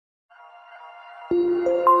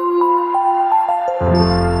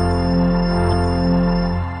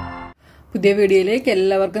പുതിയ വീഡിയോയിലേക്ക്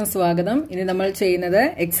എല്ലാവർക്കും സ്വാഗതം. ഇനി നമ്മൾ ചെയ്യുന്നത്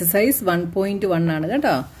എക്സസൈസ് 1.1 ആണ്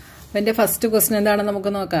കേട്ടോ. അപ്പോൾ എൻ്റെ ഫസ്റ്റ് ക്വസ്റ്റ്യൻ എന്താണെന്ന്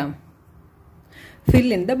നമുക്ക് നോക്കാം. Fill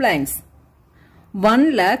in the blanks. 1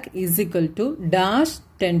 lakh is equal to dash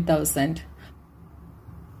 10,000.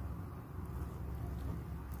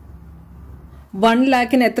 1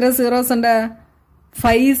 lakhന് എത്ര സീറോസ് ഉണ്ട്?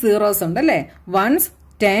 5 സീറോസ് ഉണ്ട് അല്ലേ? Once,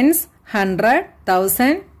 tense, 100,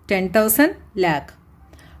 1000, 10,000, lakh.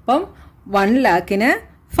 അപ്പം 1 lakhന്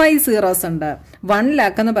 5 സീറോസ് ഉണ്ട്. 1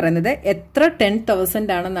 lakh എന്ന് പറയുന്നത് എത്ര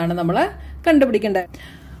 10,000 ആണെന്നാണ് നമ്മൾ കണ്ടുപിടിക്കേണ്ടത്.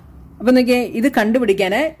 അപ്പൊ നോക്കിയേ, ഇത്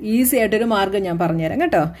കണ്ടുപിടിക്കാൻ ഈസി ആയിട്ടൊരു മാർഗം ഞാൻ പറഞ്ഞുതരാം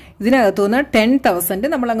കേട്ടോ. ഇതിനകത്തുനിന്ന് 10,000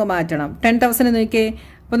 നമ്മൾ അങ്ങ് മാറ്റണം. 10,000 നോക്കിയേ.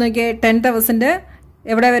 അപ്പൊ നോക്കിയേ, 10,000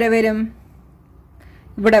 എവിടെ വരെ വരും?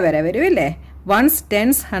 ഇവിടെ വരെ വരും ഇല്ലേ? Once,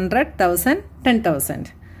 tense, 100, 1000, 10,000.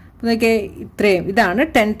 അപ്പൊ നോക്കിയേ, ഇത്രയും ഇതാണ്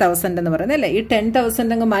 10,000 എന്ന് പറയുന്നത് അല്ലേ? ഈ 10,000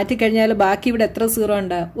 അങ്ങ് മാറ്റിക്കഴിഞ്ഞാൽ ബാക്കി ഇവിടെ എത്ര സീറോ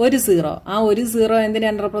ഉണ്ട്? ഒരു സീറോ. ആ ഒരു സീറോ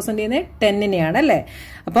എന്തിനാണ് റെപ്രസെന്റ് ചെയ്യുന്നത്? 10നെയാണ് അല്ലേ?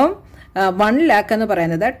 അപ്പം 1 lakh എന്ന്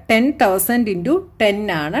പറയുന്നത് 10,000 ഇൻറ്റു 10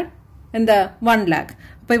 ആണ്. എന്താ? 1 lakh.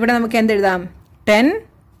 അപ്പൊ ഇവിടെ നമുക്ക് എന്തെഴുതാം?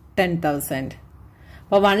 10,000.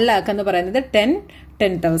 അപ്പൊ 1 lakh എന്ന് പറയുന്നത്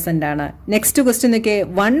 10,000 ആണ്. നെക്സ്റ്റ് ക്വസ്റ്റ്യൻ നോക്കിയേ,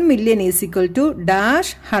 1 million is equal to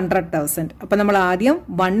dash 100,000. അപ്പൊ നമ്മൾ ആദ്യം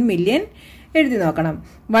 1 million എഴുതി നോക്കണം.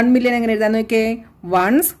 1 million എങ്ങനെ എഴുതാൻ നോക്കിയേ?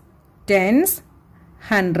 Once, tense,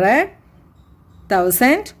 100,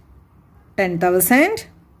 1000, 10,000,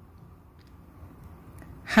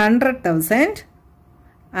 100,000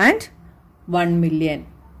 and 1 million.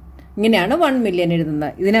 ഇങ്ങനെയാണ് 1 million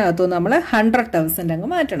എഴുതുന്നത്. ഇതിനകത്തുനിന്ന് നമ്മൾ 100,000 അങ്ങ്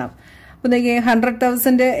മാറ്റണം. അപ്പൊ നോക്കിയേ,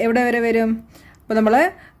 100,000 എവിടെ വരെ വരും? അപ്പൊ നമ്മൾ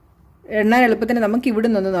എണ്ണാൻ എളുപ്പത്തിന് നമുക്ക് ഇവിടെ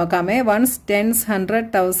നിന്ന് നോക്കാമേ. Once, tense, 100,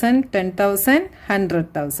 1000, 10,000,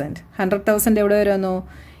 100,000. 100,000 എവിടെ വരെ വന്നു?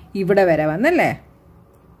 ഇവിടെ വരെ വന്നല്ലേ?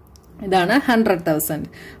 ഇതാണ് 100,000.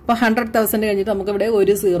 അപ്പൊ 100,000 കഴിഞ്ഞിട്ട് നമുക്ക് ഇവിടെ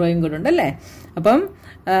ഒരു സീറോയും കൂടെ ഉണ്ടല്ലേ? അപ്പം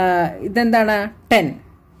ഇതെന്താണ്? 10.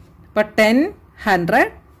 അപ്പൊ 10,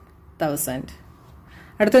 100,000.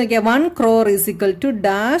 അടുത്ത് നോക്കിയാൽ 1 crore is equal to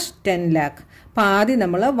dash 10 lakh. അപ്പൊ ആദ്യം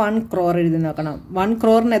നമ്മൾ 1 crore എഴുതി നോക്കണം. 1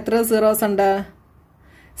 crore എത്ര സീറോസ് ഉണ്ട്?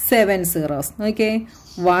 7 zeros. Okay.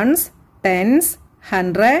 Ones, tens,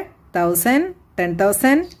 100, 1000,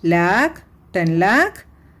 10,000, lakh, 10 lakh,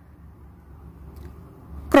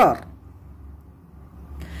 crore.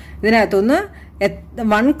 ഇതിനകത്തുനിന്ന്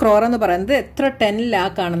 1 crore എന്ന് പറയുന്നത് എത്ര 10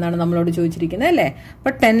 lakh ആണെന്നാണ് നമ്മളോട് ചോദിച്ചിരിക്കുന്നത് അല്ലേ?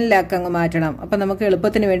 അപ്പൊ 10 lakh അങ്ങ് മാറ്റണം. അപ്പൊ നമുക്ക്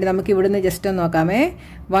എളുപ്പത്തിന് വേണ്ടി നമുക്ക് ഇവിടുന്ന് ജസ്റ്റ് ഒന്ന് നോക്കാമേ.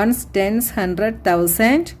 Once, tense, 100,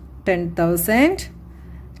 1000, 10,000,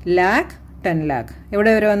 lakh, 10 lakh.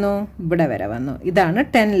 എവിടെ വരെ വന്നു? ഇവിടെ വരെ വന്നു. ഇതാണ്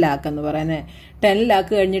 10 lakh എന്ന് പറയുന്നത്. 10 lakh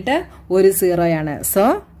കഴിഞ്ഞിട്ട് ഒരു സീറോയാണ്. So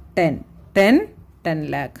 10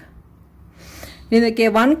 lakh. ഇനി നോക്കിയേ,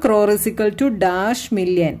 1 crore is equal to dash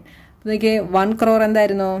million. നോക്കിയേ, 1 crore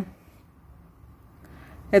എന്തായിരുന്നു?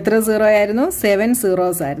 എത്ര സീറോ ആയിരുന്നു? 7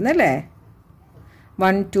 സീറോസ് ആയിരുന്നു അല്ലേ?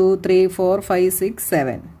 1, 2, 3, 4, 5, 6,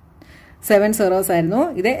 7 സീറോസ് ആയിരുന്നു.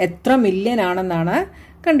 ഇത് എത്ര മില്യൺ ആണെന്നാണ്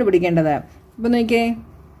കണ്ടുപിടിക്കേണ്ടത്. അപ്പൊ നോക്കിയേ,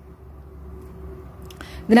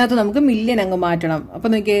 ഇതിനകത്ത് നമുക്ക് മില്യൺ അങ്ങ് മാറ്റണം. അപ്പൊ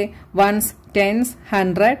നോക്കിയേ, വൺസ്, ടെൻസ്,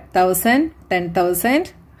 100, 1000, 10,000,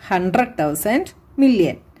 100,000,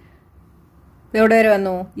 മില്യൺ. എവിടെ വരെ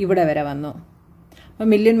വന്നു? ഇവിടെ വരെ വന്നു. അപ്പൊ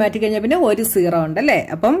മില്യൺ മാറ്റിക്കഴിഞ്ഞാൽ പിന്നെ ഒരു സീറോ ഉണ്ടല്ലേ?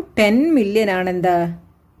 അപ്പം 10 million ആണ് എന്താ?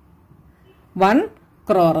 1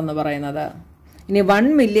 crore എന്ന് പറയുന്നത്. ഇനി 1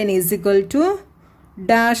 million is equal to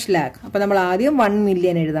dash lakh. അപ്പൊ നമ്മൾ ആദ്യം 1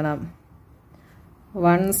 million എഴുതണം.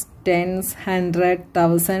 Once, tense, 100,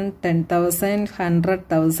 1000, 10,000,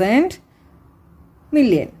 100,000,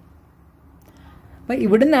 million. അപ്പൊ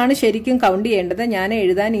ഇവിടുന്നാണ് ശരിക്കും കൗണ്ട് ചെയ്യേണ്ടത്. ഞാൻ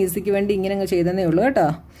എഴുതാൻ ഈസിക്ക് വേണ്ടി ഇങ്ങനെ അങ്ങ് ചെയ്തതേ ഉള്ളൂ കേട്ടോ.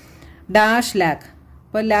 ഡാഷ് ലാക്ക്.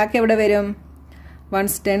 അപ്പൊ ലാക്ക് എവിടെ വരും?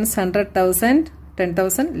 Once, tense, 100, 1000,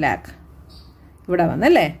 10,000, lakh. ഇവിടെ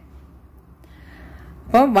വന്നല്ലേ?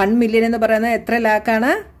 അപ്പം 1 million എന്ന് പറയുന്നത് എത്ര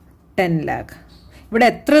ലാക്കാണ്? 10 lakh. ഇവിടെ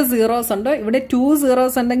എത്ര സീറോസ് ഉണ്ടോ? ഇവിടെ 2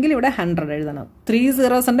 zeros ഉണ്ടെങ്കിൽ ഇവിടെ 100 എഴുതണം. 3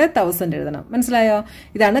 zeros ഉണ്ടെങ്കിൽ 1000 എഴുതണം. മനസ്സിലായോ?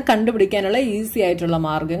 ഇതാണ് കണ്ടുപിടിക്കാനുള്ള ഈസി ആയിട്ടുള്ള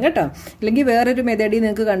മാർഗം കേട്ടോ. അല്ലെങ്കിൽ വേറൊരു മെത്തേഡിൽ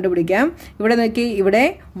നിങ്ങൾക്ക് കണ്ടുപിടിക്കാം. ഇവിടെ നോക്കി, ഇവിടെ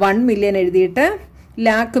 1 million എഴുതിയിട്ട്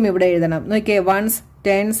ലാക്കും ഇവിടെ എഴുതണം. നോക്കിയേ, വൺസ്,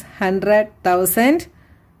 ടെൻസ്, 100, 1000,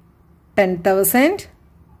 10,000,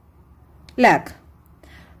 ലാക്ക്.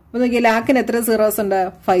 അപ്പൊ നോക്കിയേ, ലാക്കിന് എത്ര സീറോസ് ഉണ്ട്?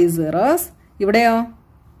 5 zeros. ഇവിടെയോ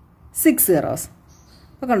 6 zeros.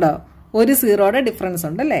 അപ്പൊ കണ്ടോ, ഒരു സീറോയുടെ ഡിഫറൻസ്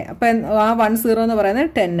ഉണ്ടല്ലേ? അപ്പൊ ആ 1 0 എന്ന് പറയുന്നത്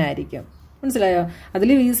 10 ആയിരിക്കും. മനസ്സിലായോ? അതിൽ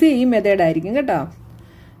ഈസി ഈ മെത്തേഡ് ആയിരിക്കും കേട്ടോ.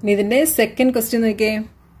 ഇനി ഇതിന്റെ സെക്കൻഡ് ക്വസ്റ്റ്യൻ നോക്കിയേ,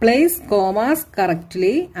 place commas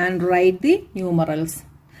correctly and right the numerals.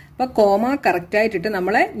 അപ്പൊ കോമ കറക്റ്റ് ആയിട്ടിട്ട്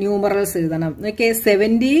നമ്മളെ ന്യൂമറൽസ് എഴുതണം. നോക്കിയേ,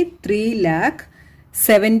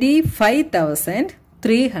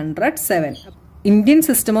 73,75,307. Indian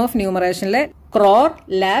system of ന്യൂമറേഷനിലെ crore,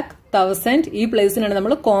 lakh, 1000 ഈ പ്ലേസിനാണ്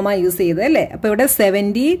നമ്മൾ കോമ യൂസ് ചെയ്തത് അല്ലേ. അപ്പൊ ഇവിടെ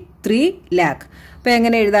 73 lakh. അപ്പൊ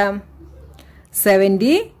എങ്ങനെ എഴുതാം?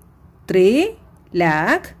 73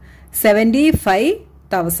 lakh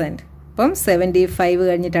 75,000. അപ്പം 75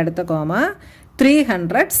 കഴിഞ്ഞിട്ട് അടുത്ത കോമ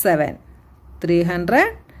 307.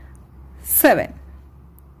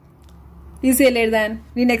 ഈസി അല്ലേ എഴുതാൻ?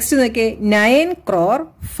 ഇനി നെക്സ്റ്റ് നോക്കിയേ 9 crore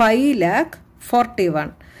 5,41,000.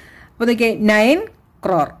 അപ്പോൾ നോക്കിയേ 9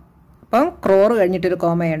 crore. അപ്പം ക്രോർ കഴിഞ്ഞിട്ടൊരു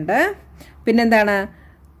കോമയുണ്ട്. പിന്നെന്താണ്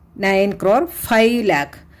 9 crore 5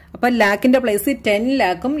 lakh. അപ്പം ലാക്കിൻ്റെ പ്ലേസ് 10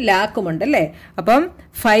 lakhും ലാക്കും ഉണ്ട് അല്ലേ. അപ്പം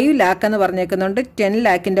 5 lakh എന്ന് പറഞ്ഞേക്കുന്നുണ്ട്. 10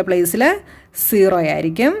 lakhിൻ്റെ പ്ലേസിൽ 0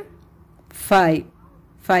 ആയിരിക്കും.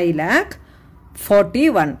 5 lakh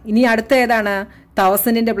 41. ഇനി അടുത്ത ഏതാണ്?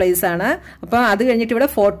 1000ന്റെ പ്ലേസ് ആണ്. അപ്പോൾ അത് കഴിഞ്ഞിട്ട് ഇവിടെ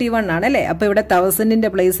 41 ആണ് അല്ലേ. അപ്പോൾ ഇവിടെ 1000ന്റെ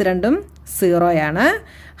പ്ലേസ് രണ്ടും 0 ആണ്.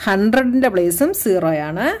 100ന്റെ പ്ലേസും 0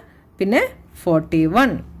 ആണ്. പിന്നെ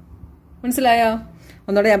 41. മനസ്സിലായോ?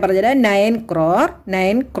 ഒന്നുകൂടെ ഞാൻ പറഞ്ഞുതരാം. 9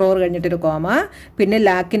 crore കഴിഞ്ഞിട്ടൊരു കോമ. പിന്നെ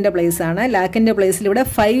ലാക്കിൻ്റെ പ്ലേസ് ആണ്. ലാക്കിൻ്റെ പ്ലേസിൽ ഇവിടെ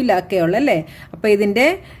 5 lakh ഉള്ളു അല്ലേ. അപ്പോൾ ഇതിൻ്റെ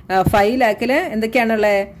 5 lakhിൽ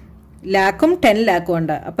എന്തൊക്കെയാണുള്ളത്? ലാക്കും 10 lakhും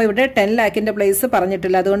ഉണ്ട്. അപ്പോൾ ഇവിടെ 10 lakhിൻ്റെ പ്ലേസ്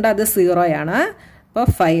പറഞ്ഞിട്ടില്ല, അതുകൊണ്ട് അത് 0 ആണ്. അപ്പോൾ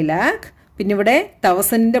 5 lakh. പിന്നെ ഇവിടെ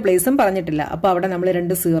 1000ന്റെ പ്ലേസും പറഞ്ഞിട്ടില്ല, അപ്പോൾ അവിടെ നമ്മൾ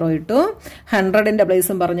 2 0 ഇട്ടു. 100ന്റെ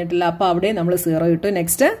പ്ലേസും പറഞ്ഞിട്ടില്ല, അപ്പോൾ അവിടെ നമ്മൾ 0 ഇട്ടു.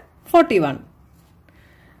 നെക്സ്റ്റ് 41.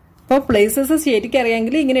 അപ്പോൾ പ്ലേസസ് ശരിക്കും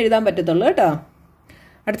അറിയാമെങ്കിൽ ഇങ്ങനെ എഴുതാൻ പറ്റത്തുള്ളൂ കേട്ടോ.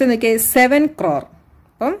 അടുത്ത് നോക്കിയേ 7 crore.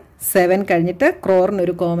 അപ്പം 7 കഴിഞ്ഞിട്ട്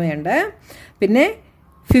ക്രോറിനൊരു കോമയുണ്ട്. പിന്നെ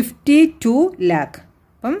 52 lakh.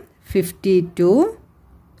 അപ്പം 52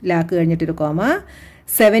 lakh കഴിഞ്ഞിട്ടൊരു കോമ.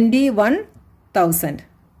 71,000.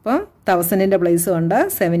 അപ്പം 1000ന്റെ പ്ലേസും ഉണ്ട്.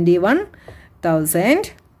 71,000.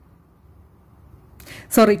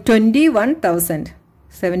 സോറി 21,000.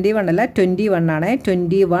 71 അല്ല, 21 ആണ്.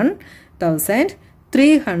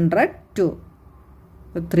 21,302.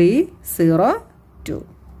 302.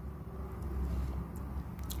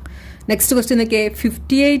 നെക്സ്റ്റ് ക്വസ്റ്റ്യൻ നോക്കിയേ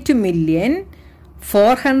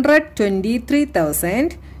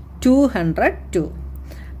 58,423,202.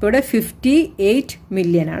 അപ്പോൾ ഇവിടെ 58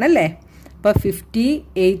 million ആണല്ലേ. അപ്പോൾ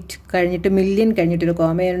 58 കഴിഞ്ഞിട്ട് മില്യൺ കഴിഞ്ഞിട്ടൊരു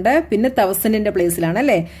കോമയുണ്ട്. പിന്നെ 1000ന്റെ പ്ലേസിലാണ്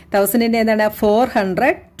അല്ലേ. 1000ന്റെ എന്താണ്?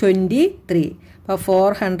 423. അപ്പോൾ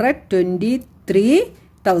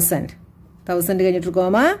 423,000. 1000 കഴിഞ്ഞിട്ടൊരു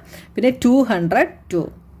കോമ. പിന്നെ 202.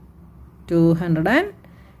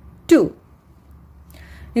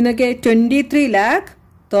 ഇന്നൊക്കെ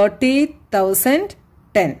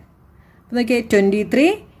 23,30,010. അപ്പോൾ നോക്കിയേ 23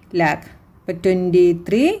 lakh. അപ്പോൾ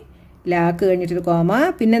 23 lakh കഴിഞ്ഞിട്ടൊരു കോമ.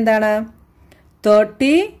 പിന്നെന്താണ്?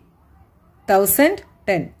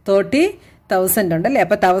 30,010. 30,000 ഉണ്ടല്ലേ.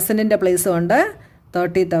 അപ്പോൾ 1000ന്റെ പ്ലേസും ഉണ്ട്.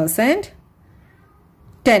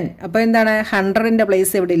 30,010. അപ്പോൾ എന്താണ്? 100ന്റെ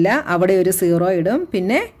പ്ലേസ് ഇവിടെ ഇല്ല, അവിടെ ഒരു 0 ഇടും.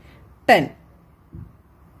 പിന്നെ 10.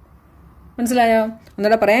 മനസ്സിലായോ?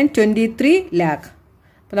 ഒന്നുകൂടെ പറയാൻ. 23 lakh.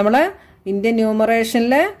 അപ്പോൾ നമ്മൾ ഇന്ത്യൻ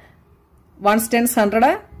ന്യൂമറേഷനിൽ 1s, 10s, 100,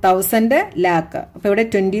 1000, lakh. അപ്പോൾ ഇവിടെ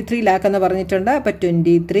 23 lakh എന്ന് പറഞ്ഞിട്ടുണ്ട്. അപ്പോൾ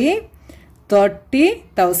 23,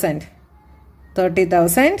 30,000,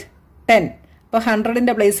 10. അപ്പോൾ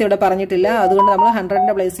 100ന്റെ പ്ലേസ് ഇവിടെ പറഞ്ഞിട്ടില്ല, അതുകൊണ്ട് നമ്മൾ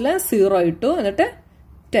 100ന്റെ പ്ലേസിൽ 0 ഇട്ടു, എന്നിട്ട്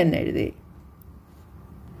 10 എഴുതി.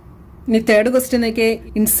 ഇനി തേർഡ് ക്വസ്റ്റ്യൻ നോക്കിയേ.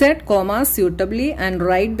 Insert comma suitably and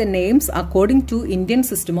write the names according to Indian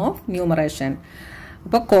system of numeration.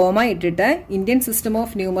 അപ്പോൾ കോമ ഇട്ടിട്ട് ഇന്ത്യൻ സിസ്റ്റം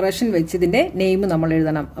ഓഫ് ന്യൂമറേഷൻ വെച്ച് ഇതിന്റെ നെയിം നമ്മൾ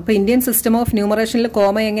എഴുതണം. അപ്പോൾ ഇന്ത്യൻ സിസ്റ്റം ഓഫ് ന്യൂമറേഷനിൽ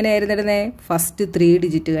കോമ എങ്ങനെയായിരുന്നു എഴുതുന്നത്? ഫസ്റ്റ് 3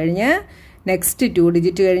 ഡിജിറ്റ് കഴിഞ്ഞ്, നെക്സ്റ്റ് 2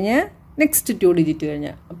 ഡിജിറ്റ് കഴിഞ്ഞ്, നെക്സ്റ്റ് 2 ഡിജിറ്റ്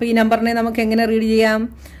കഴിഞ്ഞ്. അപ്പോൾ ഈ നമ്പറിനെ നമുക്ക് എങ്ങനെ റീഡ് ചെയ്യാം?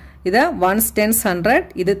 ഇത് 1s, 10s, 100,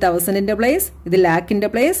 ഇത് 1000ന്റെ പ്ലേസ്, ഇത് ലാക്കിന്റെ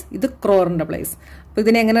പ്ലേസ്, ഇത് ക്രോറിന്റെ പ്ലേസ്. അപ്പോൾ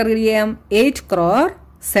ഇതിനെ എങ്ങനെ റീഡ് ചെയ്യാം? 8 crore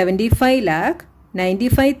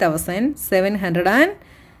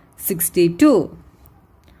 75,95,762.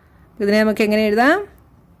 ഇതിനെ നമുക്ക് എങ്ങനെ എഴുതാം?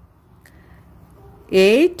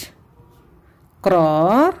 8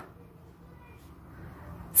 crore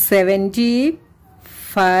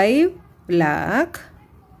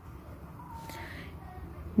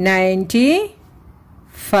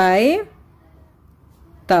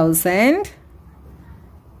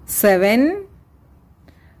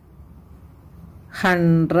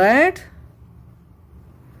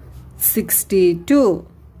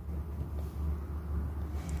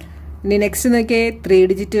ഇനി നെക്സ്റ്റ് നോക്കിയേ 3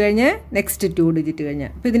 ഡിജിറ്റ് കഴിഞ്ഞ്, നെക്സ്റ്റ് 2 ഡിജിറ്റ് കഴിഞ്ഞ്.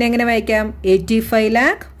 അപ്പോൾ ഇതിനെങ്ങനെ വായിക്കാം?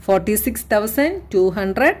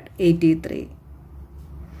 85,46,283.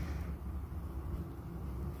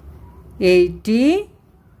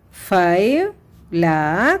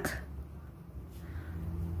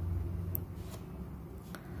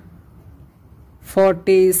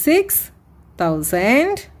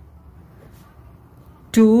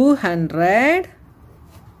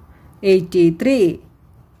 83.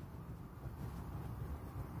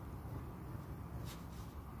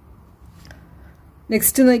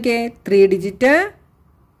 നെക്സ്റ്റ് നോക്കിയേ 3 ഡിജിറ്റ്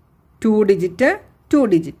 2 ഡിജിറ്റ് 2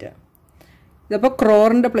 ഡിജിറ്റ്. ഇതിപ്പോൾ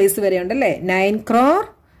ക്രോറിൻ്റെ പ്ലേസ് വരെ ഉണ്ടല്ലേ. 9 crore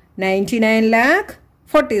 99 lakh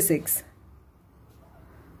 46.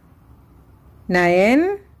 9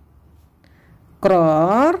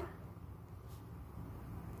 crore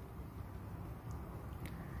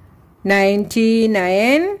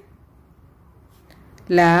 99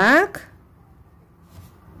 lakh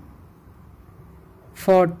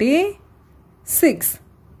 46.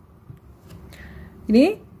 ഇനി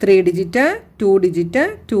 3 ഡിജിറ്റ് 2 ഡിജിറ്റ്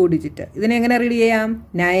 2 ഡിജിറ്റ്. ഇതിനെ എങ്ങനെ റീഡ് ചെയ്യാം?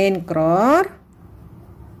 9 crore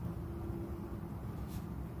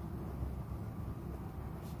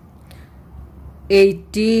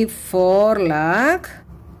 84 lakh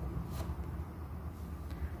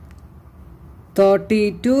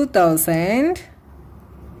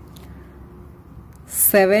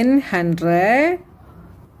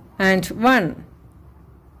 32,701.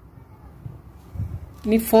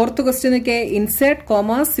 ഇനി ഫോർത്ത് ക്വസ്റ്റ്യൻ ഒക്കെ insert comma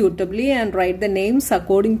suitably and write the names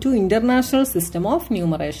according to international system of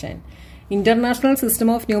numeration. International system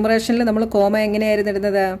of ന്യൂമറേഷനിൽ നമ്മൾ കോമ എങ്ങനെയായിരുന്നു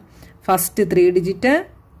ഇടുന്നത്? ഫസ്റ്റ് 3 ഡിജിറ്റ്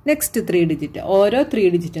നെക്സ്റ്റ് 3 ഡിജിറ്റ്, ഓരോ 3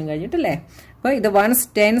 ഡിജിറ്റും കഴിഞ്ഞിട്ടല്ലേ. അപ്പോൾ ഇത് 1s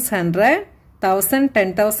 10s 100 1000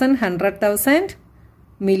 10,000 100,000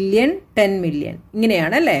 മില്യൺ 10 മില്യൺ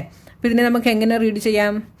ഇങ്ങനെയാണല്ലേ. അപ്പോൾ ഇതിനെ നമുക്ക് എങ്ങനെ റീഡ്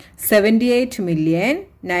ചെയ്യാം?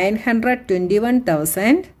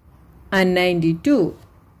 78,921,092.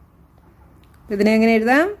 ഇതിനെ എങ്ങനെ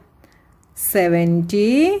എഴുതാം?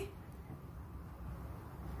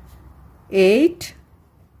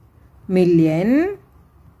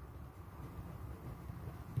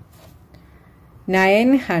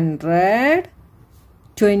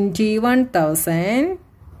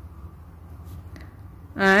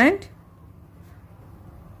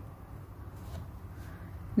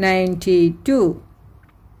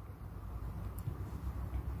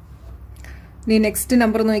 ഇനി നെക്സ്റ്റ്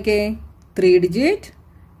നമ്പർ നോക്കിയേ 3 ഡിജിറ്റ്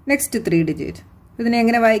നെക്സ്റ്റ് 3 ഡിജിറ്റ്. ഇതിനെ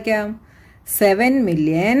എങ്ങനെ വായിക്കാം? 7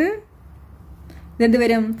 മില്യൺ ഇതെന്ത്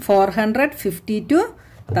വരും?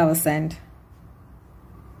 452,000.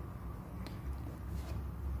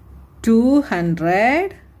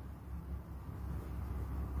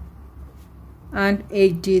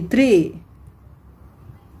 283.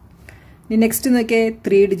 ഇനി നെക്സ്റ്റ് നോക്കിയേ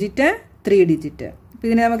 3 ഡിജിറ്റ് 3 ഡിജിറ്റ്. അപ്പം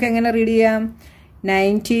ഇതിനെ നമുക്ക് എങ്ങനെ റീഡ് ചെയ്യാം?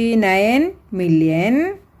 99 മില്യൺ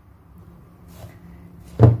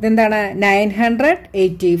ഇതെന്താണ്?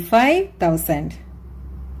 985,000.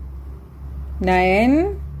 9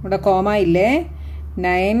 ഇവിടെ കോമ ഇല്ലേ.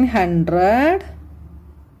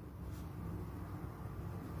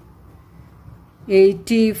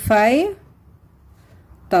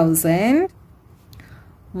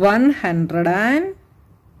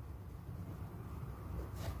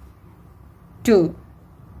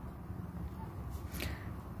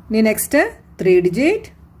 ഇനി നെക്സ്റ്റ് 3 ഡിജിറ്റ്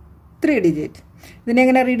 3 ഡിജിറ്റ്. ഇതിനെ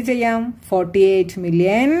എങ്ങനെ റീഡ് ചെയ്യാം? 48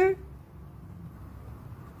 മില്യൺ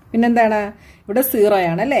പിന്നെന്താണ്? ഇവിടെ 0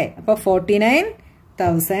 ആണല്ലേ. അപ്പോൾ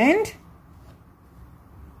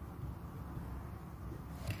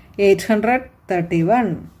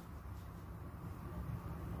 49,831.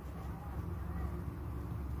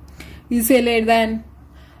 ഈസി അല്ലേ എഴുതാൻ?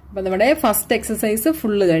 അപ്പം നമ്മുടെ ഫസ്റ്റ് എക്സസൈസ്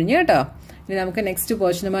ഫുള്ള് കഴിഞ്ഞു കേട്ടോ. ഇനി നമുക്ക് നെക്സ്റ്റ്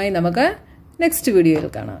പോർഷനുമായി നമുക്ക് നെക്സ്റ്റ് വീഡിയോയിൽ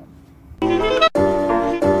കാണാം.